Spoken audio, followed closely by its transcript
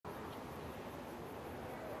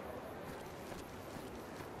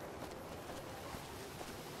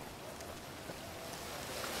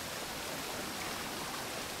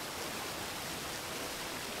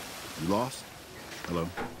lost? Hello?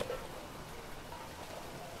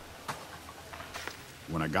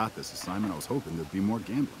 When I got this assignment, I was hoping there'd be more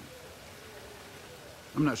gambling.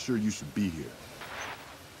 I'm not sure you should be here.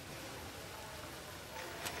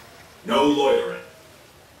 No loitering.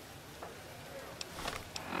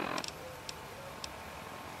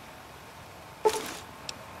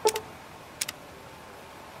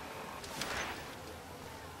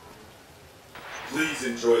 Please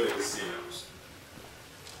enjoy the casinos.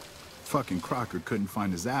 Fucking Crocker couldn't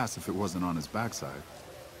find his ass if it wasn't on his backside.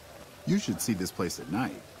 You should see this place at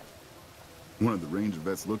night. One of the Ranger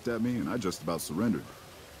vets looked at me and I just about surrendered.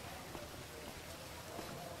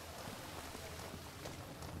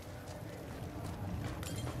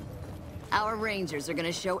 Our Rangers are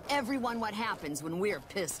gonna show everyone what happens when we're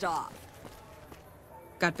pissed off.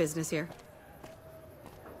 Got business here?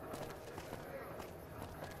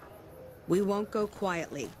 We won't go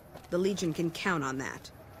quietly. The Legion can count on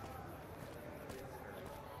that.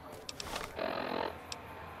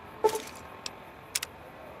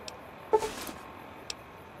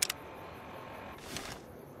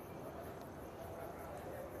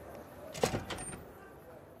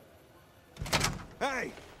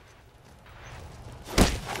 Hey!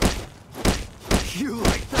 You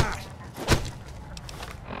like that?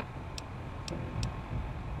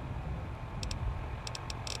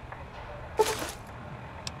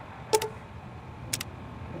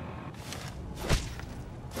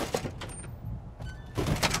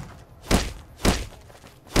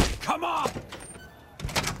 Come on!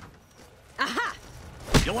 Aha!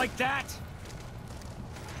 You like that?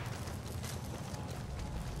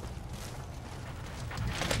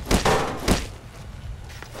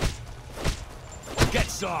 Get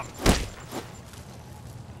some!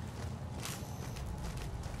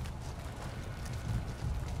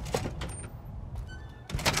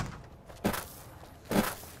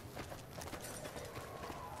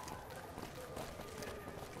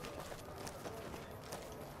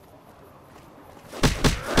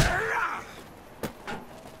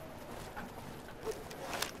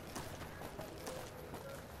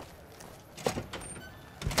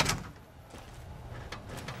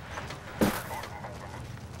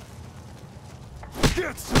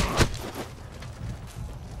 Get some!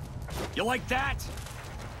 You like that?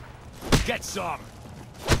 Get some!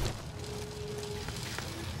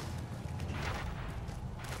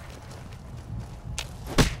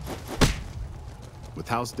 With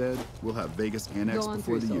House dead, we'll have Vegas annexed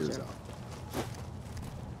before the year's out.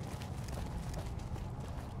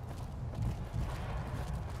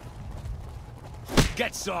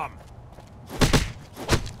 Get some!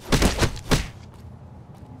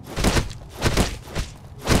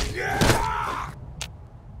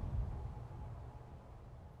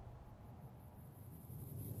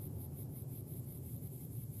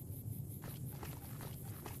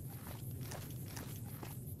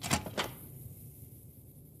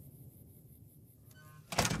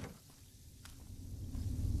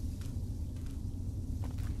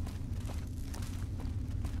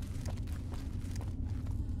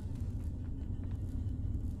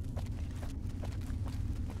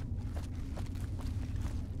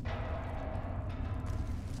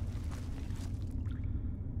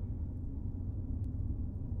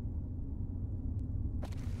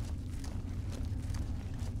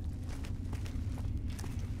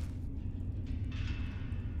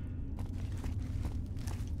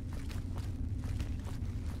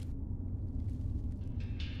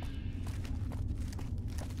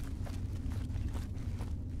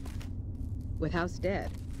 With House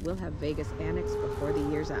dead, we'll have Vegas annexed before the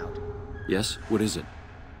year's out. Yes? What is it?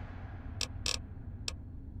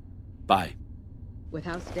 Bye. With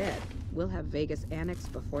House dead, we'll have Vegas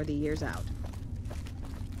annexed before the year's out.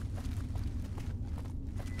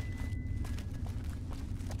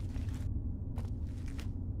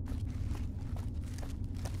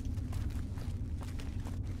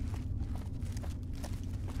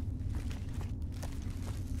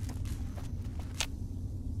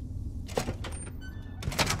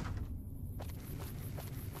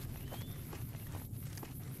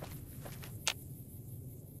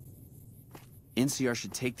 NCR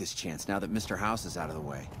should take this chance now that Mr. House is out of the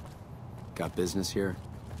way. Got business here?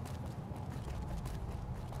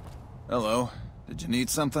 Hello. Did you need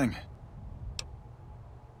something?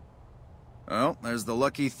 Well, there's the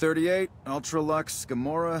Lucky 38, Ultra Lux,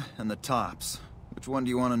 Gamora, and the Tops. Which one do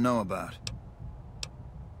you want to know about?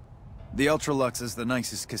 The Ultra Lux is the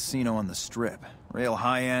nicest casino on the Strip. Real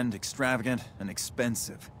high-end, extravagant, and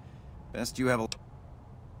expensive. Best you have a...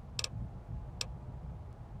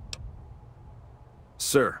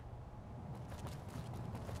 Sir,